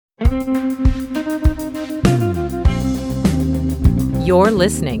You're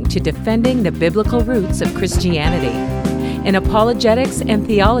listening to Defending the Biblical Roots of Christianity, an apologetics and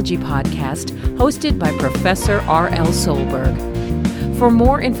theology podcast hosted by Professor R.L. Solberg. For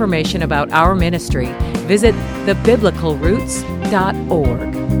more information about our ministry, visit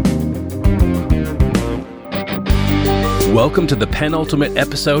thebiblicalroots.org. Welcome to the penultimate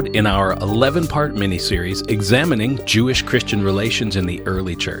episode in our 11-part miniseries examining Jewish-Christian relations in the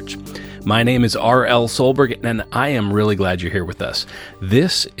early church. My name is R.L. Solberg, and I am really glad you're here with us.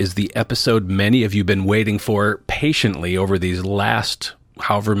 This is the episode many of you have been waiting for patiently over these last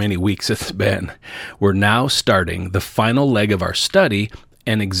however many weeks it's been. We're now starting the final leg of our study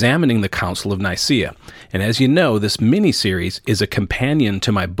and examining the Council of Nicaea. And as you know, this mini-series is a companion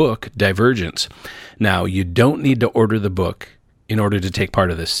to my book, Divergence. Now, you don't need to order the book in order to take part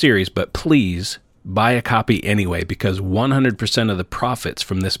of this series, but please buy a copy anyway, because 100% of the profits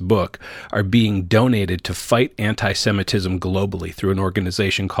from this book are being donated to fight anti-Semitism globally through an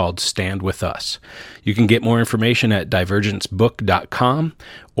organization called Stand With Us. You can get more information at divergencebook.com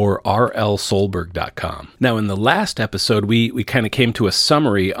or rlsolberg.com. Now, in the last episode, we kind of came to a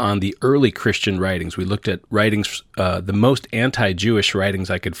summary on the early Christian writings. We looked at writings, the most anti-Jewish writings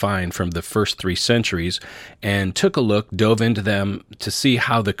I could find from the first 3 centuries, and took a look, dove into them to see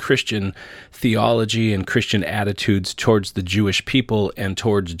how the Christian theology and Christian attitudes towards the Jewish people and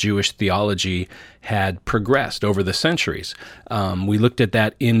towards Jewish theology had progressed over the centuries. We looked at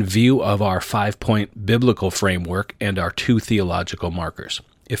that in view of our 5-point biblical framework and our 2 theological markers.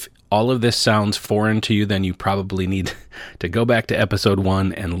 If all of this sounds foreign to you, then you probably need to go back to episode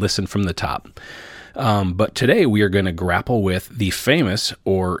 1 and listen from the top. But today we are going to grapple with the famous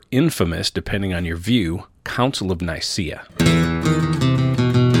or infamous, depending on your view, Council of Nicaea.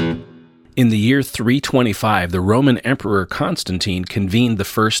 In the year 325, the Roman Emperor Constantine convened the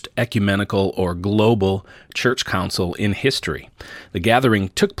first ecumenical or global church council in history. The gathering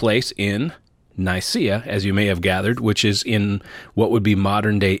took place in Nicaea, as you may have gathered, which is in what would be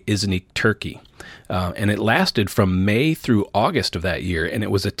modern-day Iznik, Turkey. And it lasted from May through August of that year, and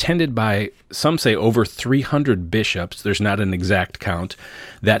it was attended by, some say, over 300 bishops, there's not an exact count,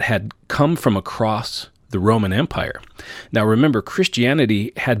 that had come from across the Roman Empire. Now remember,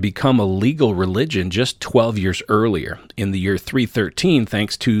 Christianity had become a legal religion just 12 years earlier, in the year 313,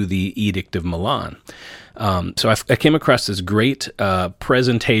 thanks to the Edict of Milan. So I came across this great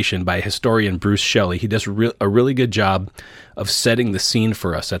presentation by historian Bruce Shelley. He does a really good job of setting the scene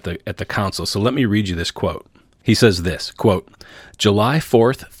for us at the council. So let me read you this quote. He says this, quote, "July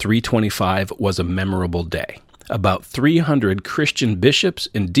 4th, 325 was a memorable day. About 300 Christian bishops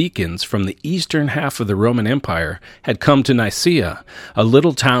and deacons from the eastern half of the Roman Empire had come to Nicaea, a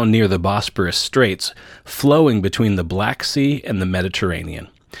little town near the Bosporus Straits, flowing between the Black Sea and the Mediterranean.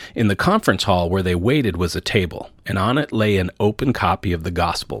 In the conference hall where they waited was a table, and on it lay an open copy of the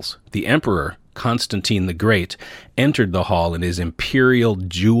Gospels. The emperor, Constantine the Great, entered the hall in his imperial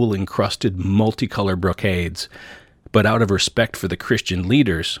jewel-encrusted multicolored brocades, but out of respect for the Christian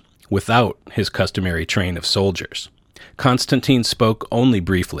leaders, without his customary train of soldiers. Constantine spoke only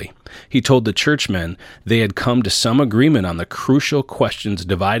briefly. He told the churchmen they had come to some agreement on the crucial questions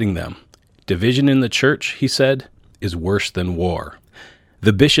dividing them. Division in the church, he said, is worse than war.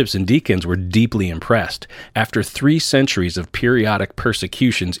 The bishops and deacons were deeply impressed. After 3 centuries of periodic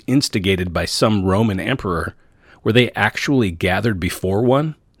persecutions instigated by some Roman emperor, were they actually gathered before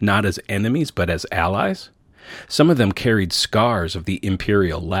one, not as enemies but as allies? Some of them carried scars of the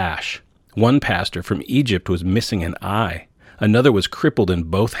imperial lash. One pastor from Egypt was missing an eye. Another was crippled in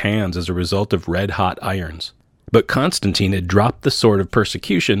both hands as a result of red-hot irons. But Constantine had dropped the sword of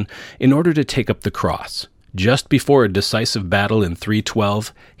persecution in order to take up the cross. Just before a decisive battle in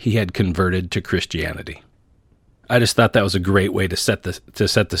 312, he had converted to Christianity." I just thought that was a great way to set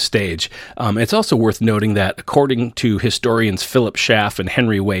the stage. It's also worth noting that according to historians Philip Schaff and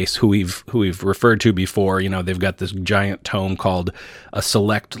Henry Wace, who we've referred to before, they've got this giant tome called A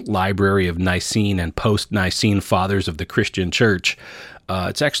Select Library of Nicene and Post-Nicene Fathers of the Christian Church.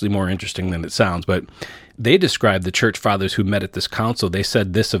 It's actually more interesting than it sounds, but they described the church fathers who met at this council. They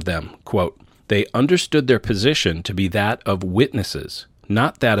said this of them, quote, "They understood their position to be that of witnesses,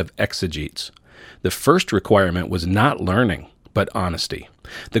 not that of exegetes. The first requirement was not learning, but honesty.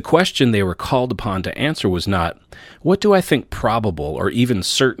 The question they were called upon to answer was not, what do I think probable or even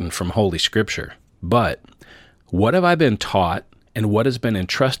certain from Holy Scripture, but what have I been taught and what has been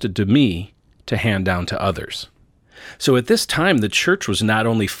entrusted to me to hand down to others?" So at this time, the church was not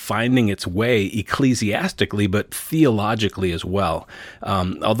only finding its way ecclesiastically, but theologically as well.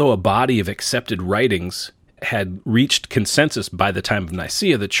 Although a body of accepted writings had reached consensus by the time of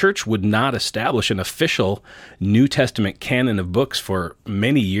Nicaea, the church would not establish an official New Testament canon of books for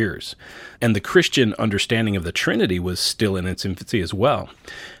many years. And the Christian understanding of the Trinity was still in its infancy as well.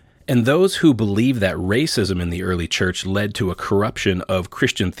 And those who believe that racism in the early church led to a corruption of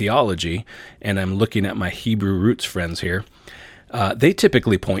Christian theology, and I'm looking at my Hebrew roots friends here, they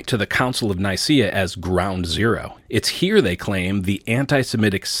typically point to the Council of Nicaea as ground zero. It's here, they claim, the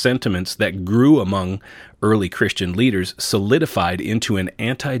anti-Semitic sentiments that grew among early Christian leaders solidified into an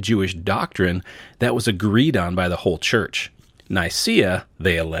anti-Jewish doctrine that was agreed on by the whole church. Nicaea,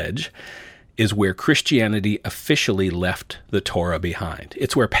 they allege, is where Christianity officially left the Torah behind.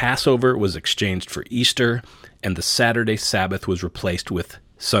 It's where Passover was exchanged for Easter, and the Saturday Sabbath was replaced with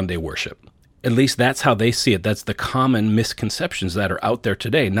Sunday worship. At least that's how they see it. That's the common misconceptions that are out there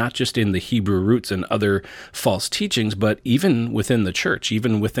today, not just in the Hebrew roots and other false teachings, but even within the church,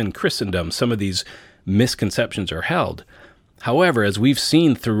 even within Christendom, some of these misconceptions are held. However, as we've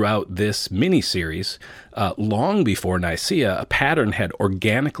seen throughout this mini-series, long before Nicaea, a pattern had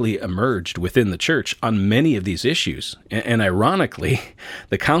organically emerged within the church on many of these issues. And ironically,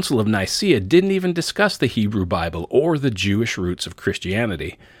 the Council of Nicaea didn't even discuss the Hebrew Bible or the Jewish roots of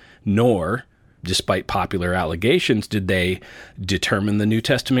Christianity, nor, despite popular allegations, did they determine the New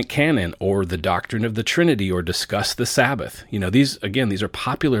Testament canon or the doctrine of the Trinity or discuss the Sabbath. These are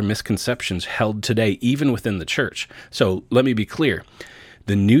popular misconceptions held today, even within the church. So let me be clear.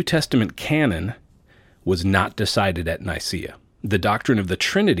 The New Testament canon was not decided at Nicaea. The doctrine of the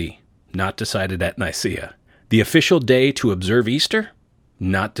Trinity, not decided at Nicaea. The official day to observe Easter,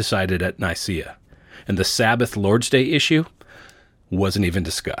 not decided at Nicaea. And the Sabbath Lord's Day issue wasn't even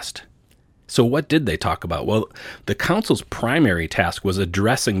discussed. So what did they talk about? Well, the council's primary task was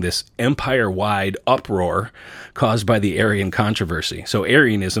addressing this empire-wide uproar caused by the Arian controversy. So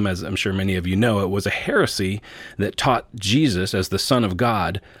Arianism, as I'm sure many of you know, it was a heresy that taught Jesus as the Son of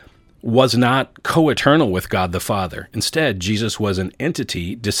God was not co-eternal with God the Father. Instead, Jesus was an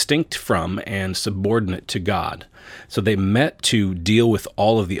entity distinct from and subordinate to God. So they met to deal with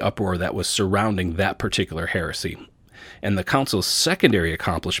all of the uproar that was surrounding that particular heresy. And the council's secondary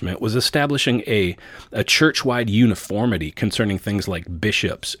accomplishment was establishing a church-wide uniformity concerning things like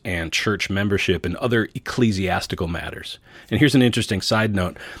bishops and church membership and other ecclesiastical matters. And here's an interesting side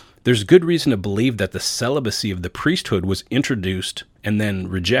note. There's good reason to believe that the celibacy of the priesthood was introduced and then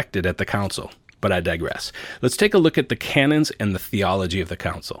rejected at the council. But I digress. Let's take a look at the canons and the theology of the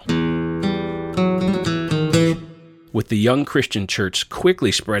council. With the young Christian church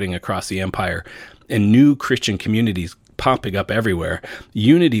quickly spreading across the empire and new Christian communities popping up everywhere,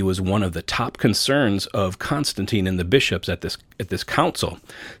 unity was one of the top concerns of Constantine and the bishops at this council.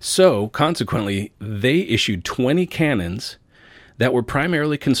 So, consequently, they issued 20 canons that were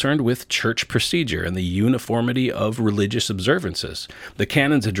primarily concerned with church procedure and the uniformity of religious observances. The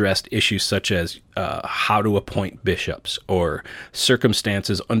canons addressed issues such as how to appoint bishops, or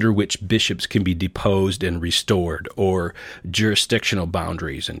circumstances under which bishops can be deposed and restored, or jurisdictional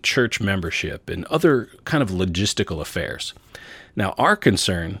boundaries and church membership and other kind of logistical affairs. Now, our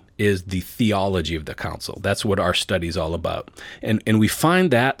concern is the theology of the council. That's what our study is all about. And we find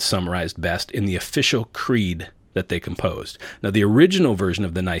that summarized best in the official creed that they composed. Now, the original version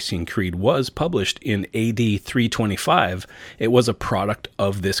of the Nicene Creed was published in AD 325. It was a product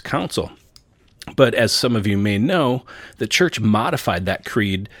of this council. But as some of you may know, the church modified that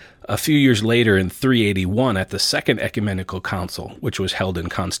creed a few years later in 381 at the Second Ecumenical Council, which was held in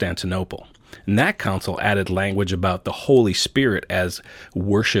Constantinople. And that council added language about the Holy Spirit as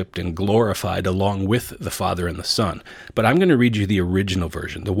worshipped and glorified along with the Father and the Son. But I'm going to read you the original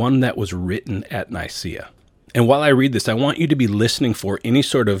version, the one that was written at Nicaea. And while I read this, I want you to be listening for any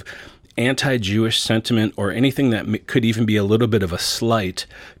sort of anti-Jewish sentiment or anything that could even be a little bit of a slight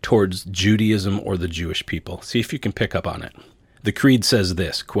towards Judaism or the Jewish people. See if you can pick up on it. The creed says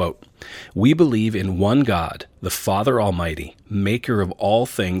this, quote, "We believe in one God, the Father Almighty, maker of all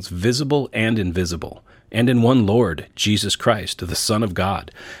things visible and invisible, and in one Lord, Jesus Christ, the Son of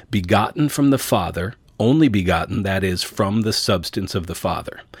God, begotten from the Father, only begotten, that is, from the substance of the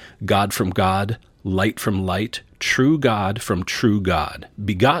Father, God from God, light from light, true God from true God,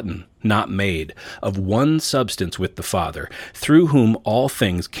 begotten, not made, of one substance with the Father, through whom all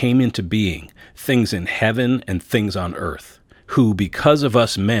things came into being, things in heaven and things on earth, who, because of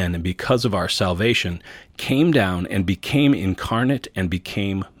us men and because of our salvation, came down and became incarnate and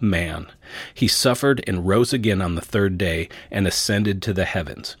became man. He suffered and rose again on the third day and ascended to the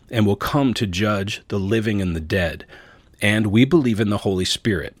heavens, and will come to judge the living and the dead. And we believe in the Holy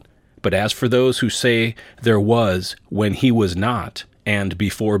Spirit. But as for those who say there was when he was not, and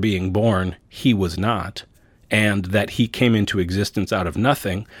before being born he was not, and that he came into existence out of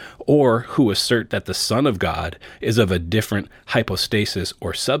nothing, or who assert that the Son of God is of a different hypostasis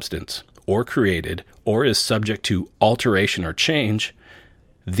or substance, or created, or is subject to alteration or change,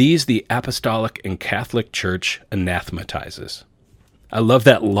 these the Apostolic and Catholic Church anathematizes. I love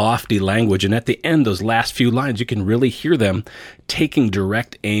that lofty language, and at the end, those last few lines, you can really hear them taking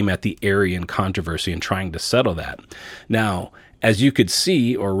direct aim at the Arian controversy and trying to settle that. Now, as you could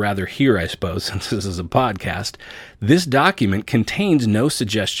see, or rather hear, I suppose, since this is a podcast, this document contains no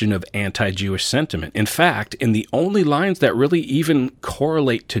suggestion of anti-Jewish sentiment. In fact, in the only lines that really even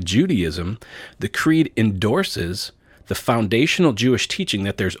correlate to Judaism, the Creed endorses the foundational Jewish teaching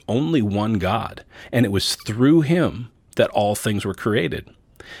that there's only one God, and it was through him that all things were created.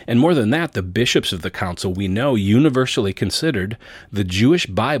 And more than that, the bishops of the council, we know, universally considered the Jewish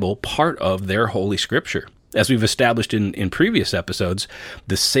Bible part of their Holy Scripture. As we've established in previous episodes,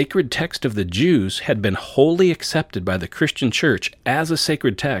 the sacred text of the Jews had been wholly accepted by the Christian church as a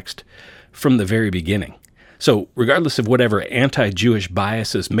sacred text from the very beginning. So regardless of whatever anti-Jewish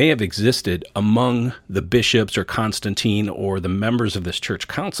biases may have existed among the bishops or Constantine or the members of this church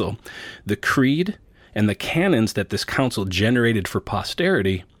council, the creed and the canons that this council generated for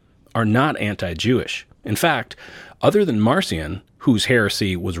posterity are not anti-Jewish. In fact, other than Marcion, whose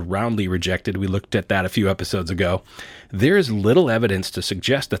heresy was roundly rejected, we looked at that a few episodes ago, there is little evidence to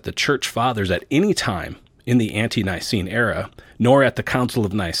suggest that the church fathers at any time in the ante-Nicene era, nor at the Council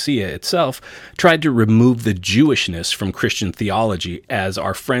of Nicaea itself, tried to remove the Jewishness from Christian theology, as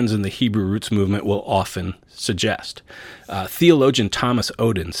our friends in the Hebrew Roots movement will often suggest. Theologian Thomas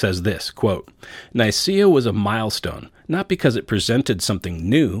Oden says this, quote, "Nicaea was a milestone, not because it presented something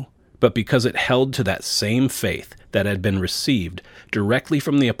new, but because it held to that same faith that had been received directly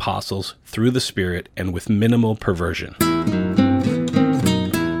from the apostles through the Spirit and with minimal perversion."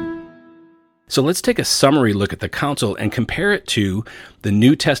 So let's take a summary look at the council and compare it to the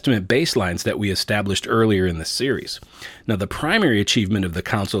New Testament baselines that we established earlier in this series. Now, the primary achievement of the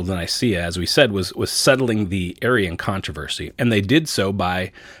Council of Nicaea, as we said, was settling the Arian controversy, and they did so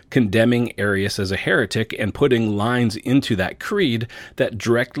by condemning Arius as a heretic and putting lines into that creed that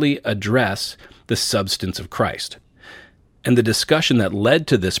directly address the substance of Christ. And the discussion that led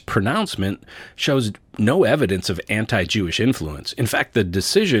to this pronouncement shows no evidence of anti-Jewish influence. In fact, the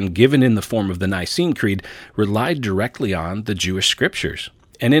decision given in the form of the Nicene Creed relied directly on the Jewish scriptures.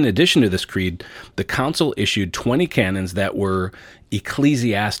 And in addition to this creed, the council issued 20 canons that were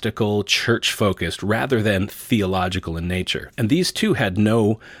ecclesiastical, church-focused, rather than theological in nature. And these too had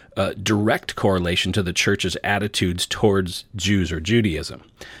no direct correlation to the church's attitudes towards Jews or Judaism.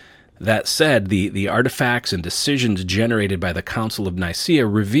 That said, the artifacts and decisions generated by the Council of Nicaea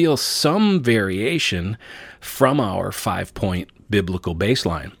reveal some variation from our 5-point biblical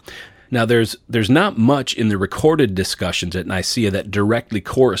baseline. Now, there's not much in the recorded discussions at Nicaea that directly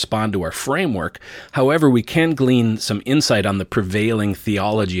correspond to our framework. However, we can glean some insight on the prevailing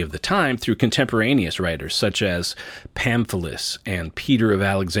theology of the time through contemporaneous writers such as Pamphilus and Peter of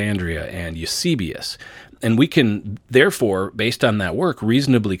Alexandria and Eusebius. And we can, therefore, based on that work,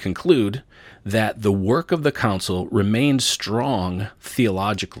 reasonably conclude that the work of the council remained strong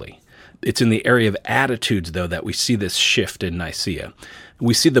theologically. It's in the area of attitudes, though, that we see this shift in Nicaea.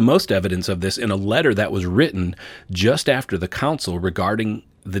 We see the most evidence of this in a letter that was written just after the council regarding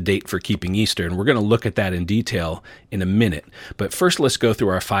the date for keeping Easter, and we're going to look at that in detail in a minute. But first, let's go through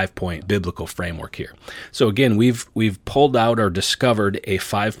our 5-point biblical framework here. So again, we've pulled out or discovered a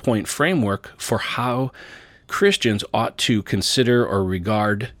 5-point framework for how Christians ought to consider or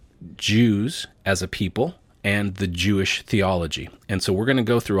regard Jews as a people and the Jewish theology. And so we're going to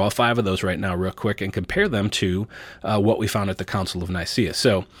go through all 5 of those right now real quick and compare them to what we found at the Council of Nicaea.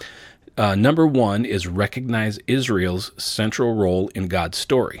 So number 1 is recognize Israel's central role in God's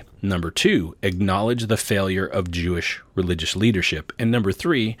story. Number 2, acknowledge the failure of Jewish religious leadership. And number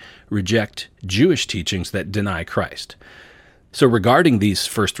 3, reject Jewish teachings that deny Christ. So regarding these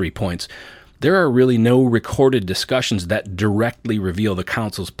first 3 points, there are really no recorded discussions that directly reveal the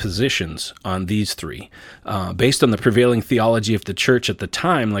council's positions on these 3. Based on the prevailing theology of the church at the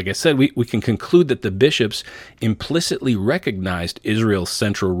time, like I said, we can conclude that the bishops implicitly recognized Israel's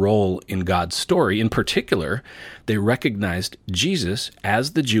central role in God's story. In particular, they recognized Jesus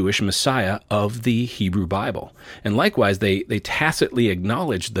as the Jewish Messiah of the Hebrew Bible. And likewise, they tacitly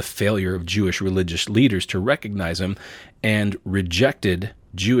acknowledged the failure of Jewish religious leaders to recognize him and rejected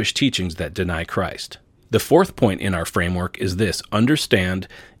Jewish teachings that deny Christ. The 4th point in our framework is this: understand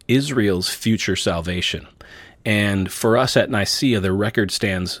Israel's future salvation. And for us at Nicaea, the record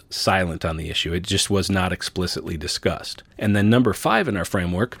stands silent on the issue. It just was not explicitly discussed. And then number 5 in our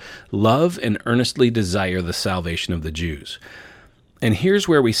framework, love and earnestly desire the salvation of the Jews. And here's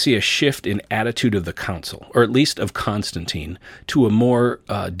where we see a shift in attitude of the council, or at least of Constantine, to a more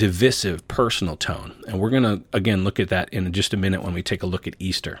divisive personal tone. And we're going to, again, look at that in just a minute when we take a look at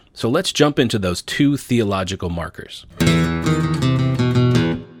Easter. So let's jump into those 2 theological markers.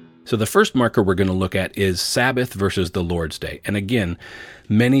 So the first marker we're going to look at is Sabbath versus the Lord's Day. And again,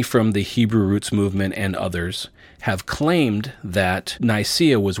 many from the Hebrew Roots movement and others have claimed that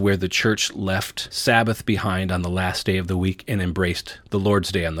Nicaea was where the church left Sabbath behind on the last day of the week and embraced the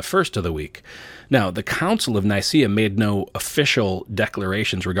Lord's Day on the first of the week. Now, the Council of Nicaea made no official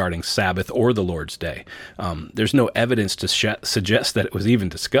declarations regarding Sabbath or the Lord's Day. There's no evidence to suggest that it was even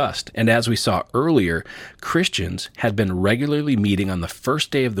discussed. And as we saw earlier, Christians had been regularly meeting on the first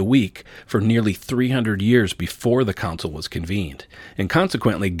day of the week for nearly 300 years before the council was convened. And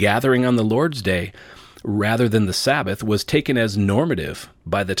consequently, gathering on the Lord's Day rather than the Sabbath was taken as normative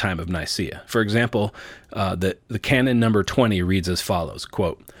by the time of Nicaea. For example, the canon number 20 reads as follows,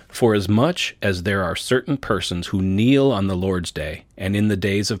 quote, "For as much as there are certain persons who kneel on the Lord's Day and in the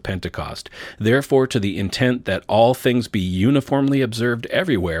days of Pentecost, therefore to the intent that all things be uniformly observed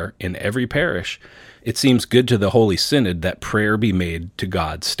everywhere in every parish, it seems good to the Holy Synod that prayer be made to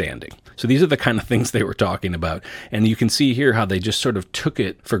God standing." So these are the kind of things they were talking about. And you can see here how they just sort of took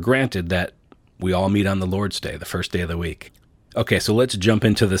it for granted that we all meet on the Lord's Day, the first day of the week. Okay, so let's jump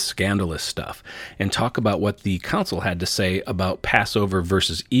into the scandalous stuff and talk about what the council had to say about Passover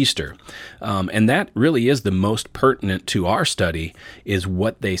versus Easter. And that really is the most pertinent to our study, is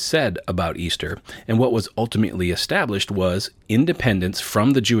what they said about Easter. And what was ultimately established was independence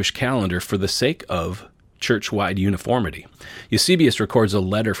from the Jewish calendar for the sake of church-wide uniformity. Eusebius records a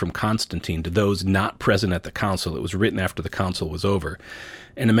letter from Constantine to those not present at the council. It was written after the council was over.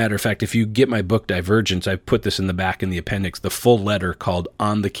 And a matter of fact, if you get my book Divergence, I put this in the back in the appendix, the full letter called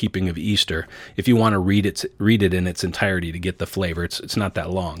On the Keeping of Easter. If you want to read it in its entirety to get the flavor, it's not that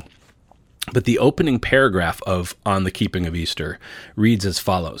long. But the opening paragraph of On the Keeping of Easter reads as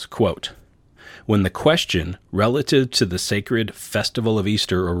follows, quote, "When the question relative to the sacred festival of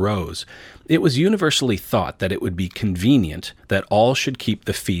Easter arose, it was universally thought that it would be convenient that all should keep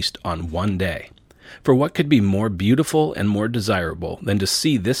the feast on one day. For what could be more beautiful and more desirable than to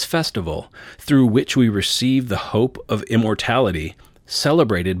see this festival, through which we receive the hope of immortality,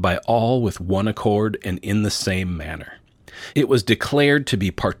 celebrated by all with one accord and in the same manner? It was declared to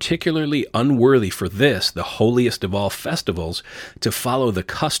be particularly unworthy for this, the holiest of all festivals, to follow the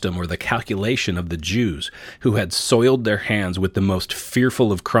custom or the calculation of the Jews, who had soiled their hands with the most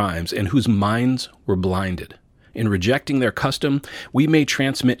fearful of crimes, and whose minds were blinded. In rejecting their custom, we may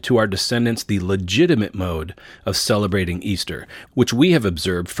transmit to our descendants the legitimate mode of celebrating Easter, which we have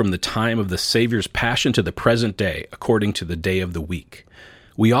observed from the time of the Savior's Passion to the present day, according to the day of the week.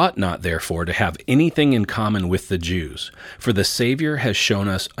 We ought not, therefore, to have anything in common with the Jews, for the Savior has shown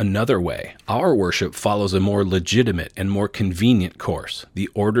us another way. Our worship follows a more legitimate and more convenient course, the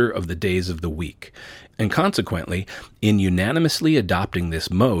order of the days of the week. And consequently, in unanimously adopting this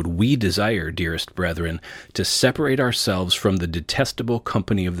mode, we desire, dearest brethren, to separate ourselves from the detestable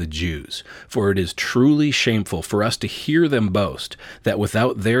company of the Jews, for it is truly shameful for us to hear them boast that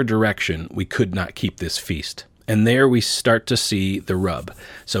without their direction we could not keep this feast. And there we start to see the rub.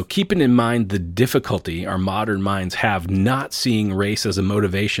 So keeping in mind the difficulty our modern minds have not seeing race as a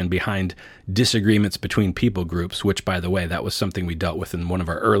motivation behind disagreements between people groups, which, by the way, that was something we dealt with in one of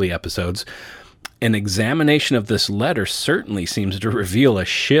our early episodes, an examination of this letter certainly seems to reveal a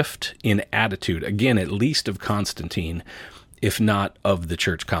shift in attitude, again, at least of Constantine, if not of the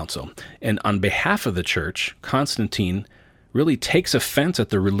church council. And on behalf of the church, Constantine really takes offense at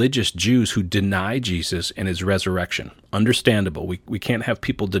the religious Jews who deny Jesus and his resurrection. Understandable. We can't have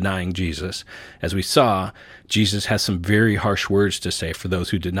people denying Jesus. As we saw, Jesus has some very harsh words to say for those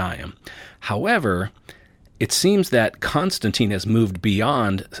who deny him. However, it seems that Constantine has moved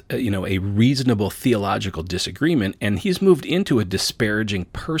beyond, a reasonable theological disagreement, and he's moved into a disparaging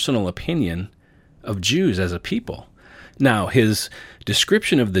personal opinion of Jews as a people. Now, his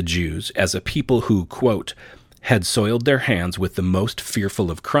description of the Jews as a people who, quote, had soiled their hands with the most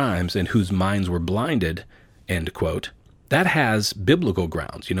fearful of crimes and whose minds were blinded, end quote, that has biblical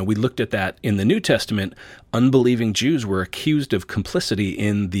grounds. We looked at that in the New Testament. Unbelieving Jews were accused of complicity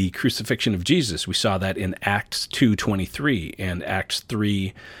in the crucifixion of Jesus. We saw that in Acts 2:23 and Acts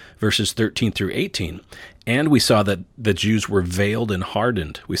 3, verses 13 through 18. And we saw that the Jews were veiled and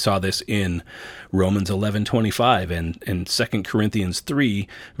hardened. We saw this in Romans 11:25 and 2 Corinthians 3,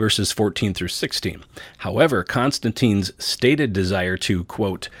 verses 14 through 16. However, Constantine's stated desire to,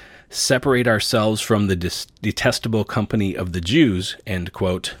 quote, separate ourselves from the detestable company of the Jews, end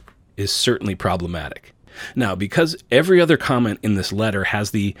quote, is certainly problematic. Now, because every other comment in this letter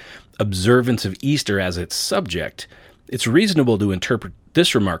has the observance of Easter as its subject, it's reasonable to interpret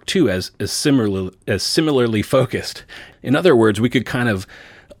this remark, too, as similarly focused. In other words, we could kind of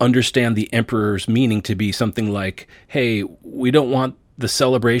understand the emperor's meaning to be something like, hey, we don't want the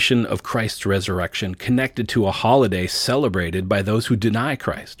celebration of Christ's resurrection connected to a holiday celebrated by those who deny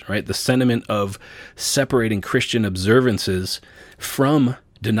Christ, right? The sentiment of separating Christian observances from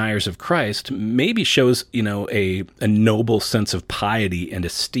deniers of Christ maybe shows, a noble sense of piety and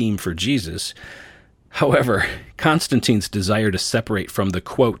esteem for Jesus. However, Constantine's desire to separate from the,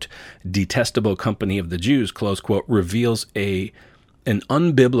 quote, detestable company of the Jews, close quote, reveals an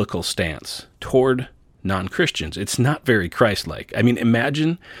unbiblical stance toward non-Christians. It's not very Christ-like. I mean,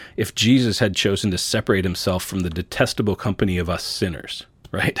 imagine if Jesus had chosen to separate himself from the detestable company of us sinners,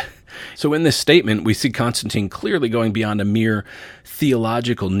 right? So in this statement, we see Constantine clearly going beyond a mere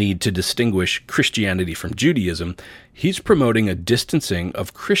theological need to distinguish Christianity from Judaism. He's promoting a distancing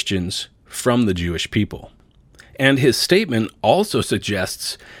of Christians from the Jewish people. And his statement also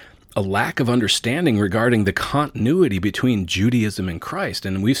suggests a lack of understanding regarding the continuity between Judaism and Christ.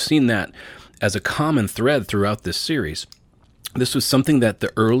 And we've seen that as a common thread throughout this series. This was something that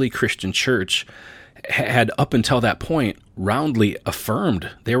the early Christian church had up until that point roundly affirmed.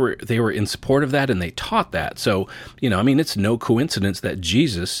 They were in support of that, and they taught that. So, it's no coincidence that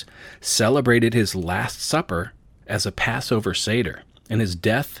Jesus celebrated his Last Supper as a Passover Seder, and his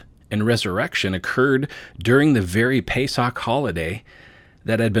death and resurrection occurred during the very Pesach holiday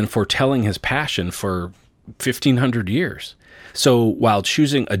that had been foretelling his passion for 1,500 years. So while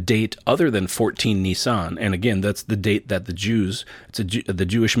choosing a date other than 14 Nisan, and again, that's the date that the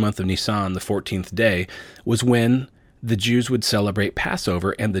Jewish month of Nisan, the 14th day, was when the Jews would celebrate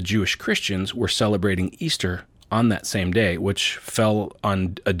Passover, and the Jewish Christians were celebrating Easter on that same day, which fell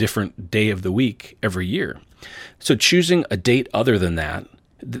on a different day of the week every year. So choosing a date other than that,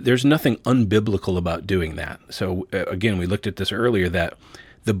 there's nothing unbiblical about doing that. So again, we looked at this earlier, that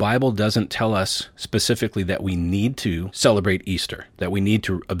the Bible doesn't tell us specifically that we need to celebrate Easter, that we need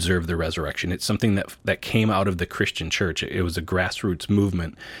to observe the resurrection. It's something that came out of the Christian church. It was a grassroots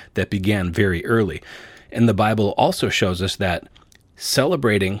movement that began very early. And the Bible also shows us that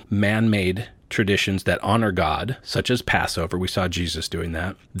celebrating man-made traditions that honor God, such as Passover, we saw Jesus doing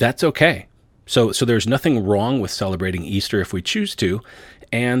that, that's okay. So there's nothing wrong with celebrating Easter if we choose to,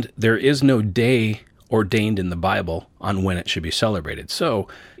 and there is no day ordained in the Bible on when it should be celebrated. So,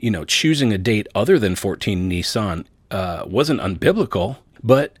 choosing a date other than 14 Nisan wasn't unbiblical,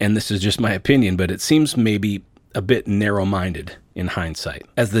 but, and this is just my opinion, but it seems maybe a bit narrow-minded in hindsight.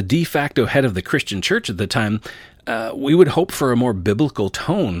 As the de facto head of the Christian church at the time, we would hope for a more biblical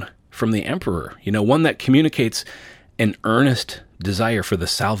tone from the emperor, one that communicates an earnest desire for the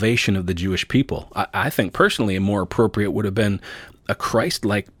salvation of the Jewish people. I think personally a more appropriate would have been a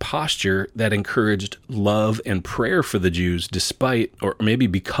Christ-like posture that encouraged love and prayer for the Jews despite, or maybe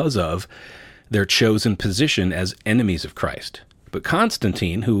because of, their chosen position as enemies of Christ. But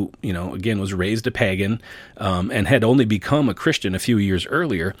Constantine, who, again, was raised a pagan and had only become a Christian a few years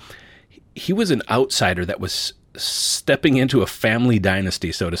earlier, he was an outsider that was stepping into a family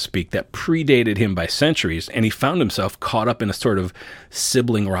dynasty, so to speak, that predated him by centuries, and he found himself caught up in a sort of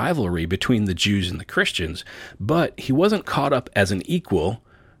sibling rivalry between the Jews and the Christians. But he wasn't caught up as an equal,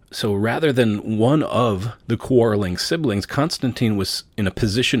 so rather than one of the quarreling siblings, Constantine was in a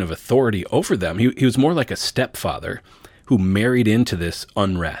position of authority over them. He was more like a stepfather who married into this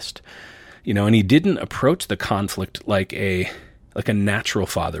unrest, and he didn't approach the conflict like a natural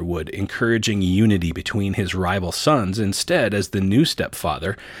father would, encouraging unity between his rival sons. Instead, as the new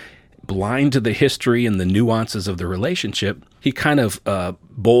stepfather, blind to the history and the nuances of the relationship, he kind of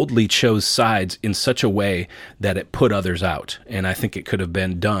boldly chose sides in such a way that it put others out. And I think it could have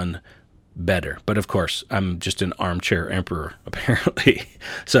been done better. But of course, I'm just an armchair emperor, apparently.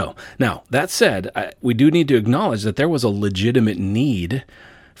 So now, that said, we do need to acknowledge that there was a legitimate need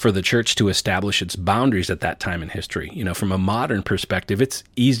for the church to establish its boundaries at that time in history. From a modern perspective, it's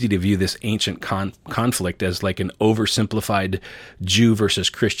easy to view this ancient conflict as like an oversimplified Jew versus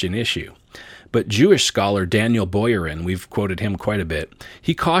Christian issue. But Jewish scholar Daniel Boyarin, we've quoted him quite a bit,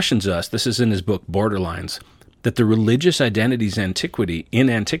 he cautions us, this is in his book Borderlines, that the religious identities in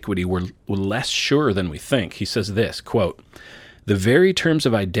antiquity were less sure than we think. He says this, quote, "The very terms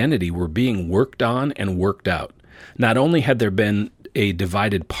of identity were being worked on and worked out. Not only had there been a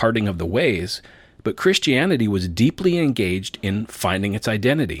divided parting of the ways, but Christianity was deeply engaged in finding its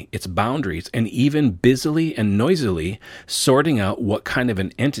identity, its boundaries, and even busily and noisily sorting out what kind of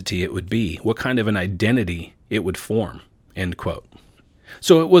an entity it would be, what kind of an identity it would form," end quote.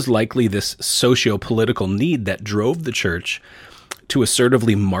 So it was likely this socio-political need that drove the church to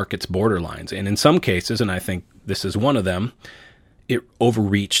assertively mark its borderlines. And in some cases, and I think this is one of them, it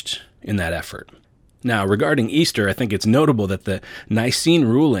overreached in that effort. Now, regarding Easter, I think it's notable that the Nicene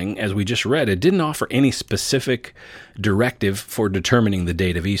ruling, as we just read, it didn't offer any specific directive for determining the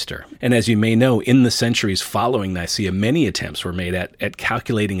date of Easter. And as you may know, in the centuries following Nicaea, many attempts were made at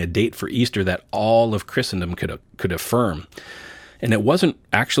calculating a date for Easter that all of Christendom could affirm. And it wasn't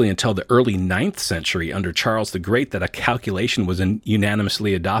actually until the early 9th century under Charles the Great that a calculation was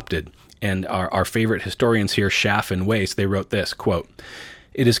unanimously adopted. And our favorite historians here, Schaff and Wace, they wrote this, quote,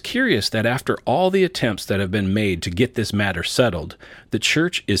 "It is curious that after all the attempts that have been made to get this matter settled, the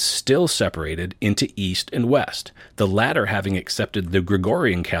Church is still separated into East and West, the latter having accepted the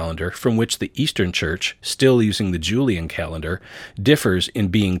Gregorian calendar, from which the Eastern Church, still using the Julian calendar, differs in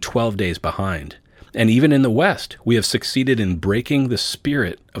being 12 days behind. And even in the West, we have succeeded in breaking the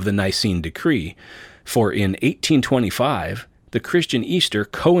spirit of the Nicene decree, for in 1825, the Christian Easter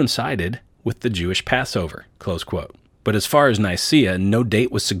coincided with the Jewish Passover," close quote. But as far as Nicaea, no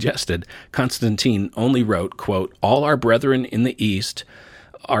date was suggested. Constantine only wrote, quote, "All our brethren in the East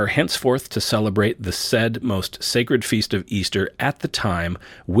are henceforth to celebrate the said most sacred feast of Easter at the time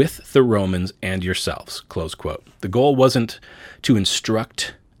with the Romans and yourselves," close quote. The goal wasn't to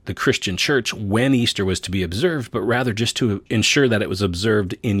instruct the Christian church when Easter was to be observed, but rather just to ensure that it was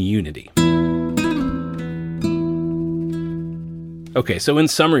observed in unity. Okay, so in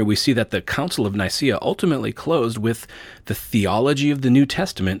summary, we see that the Council of Nicaea ultimately closed with the theology of the New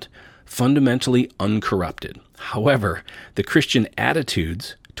Testament fundamentally uncorrupted. However, the Christian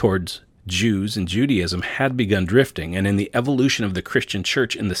attitudes towards Jews and Judaism had begun drifting, and in the evolution of the Christian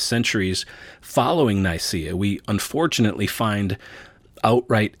church in the centuries following Nicaea, we unfortunately find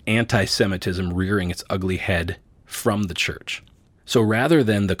outright anti-Semitism rearing its ugly head from the church. So rather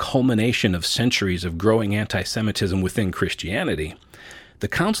than the culmination of centuries of growing anti-Semitism within Christianity, the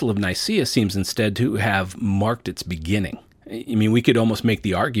Council of Nicaea seems instead to have marked its beginning. I mean, we could almost make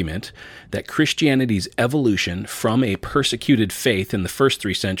the argument that Christianity's evolution from a persecuted faith in the first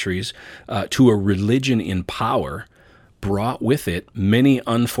 3 centuries to a religion in power brought with it many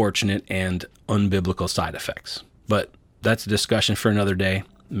unfortunate and unbiblical side effects. But that's a discussion for another day,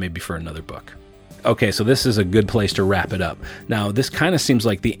 maybe for another book. Okay, so this is a good place to wrap it up. Now, this kind of seems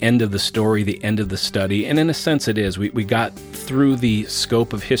like the end of the story, the end of the study, and in a sense it is. We got through the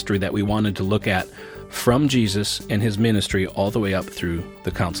scope of history that we wanted to look at from Jesus and his ministry all the way up through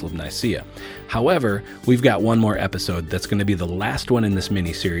the Council of Nicaea. However, we've got one more episode that's going to be the last one in this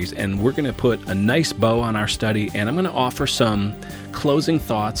mini-series, and we're going to put a nice bow on our study, and I'm going to offer some closing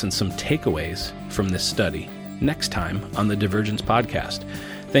thoughts and some takeaways from this study next time on the Divergence Podcast.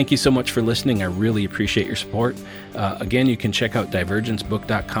 Thank you so much for listening. I really appreciate your support. Again, you can check out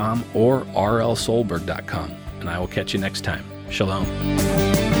divergencebook.com or rlsolberg.com, and I will catch you next time. Shalom.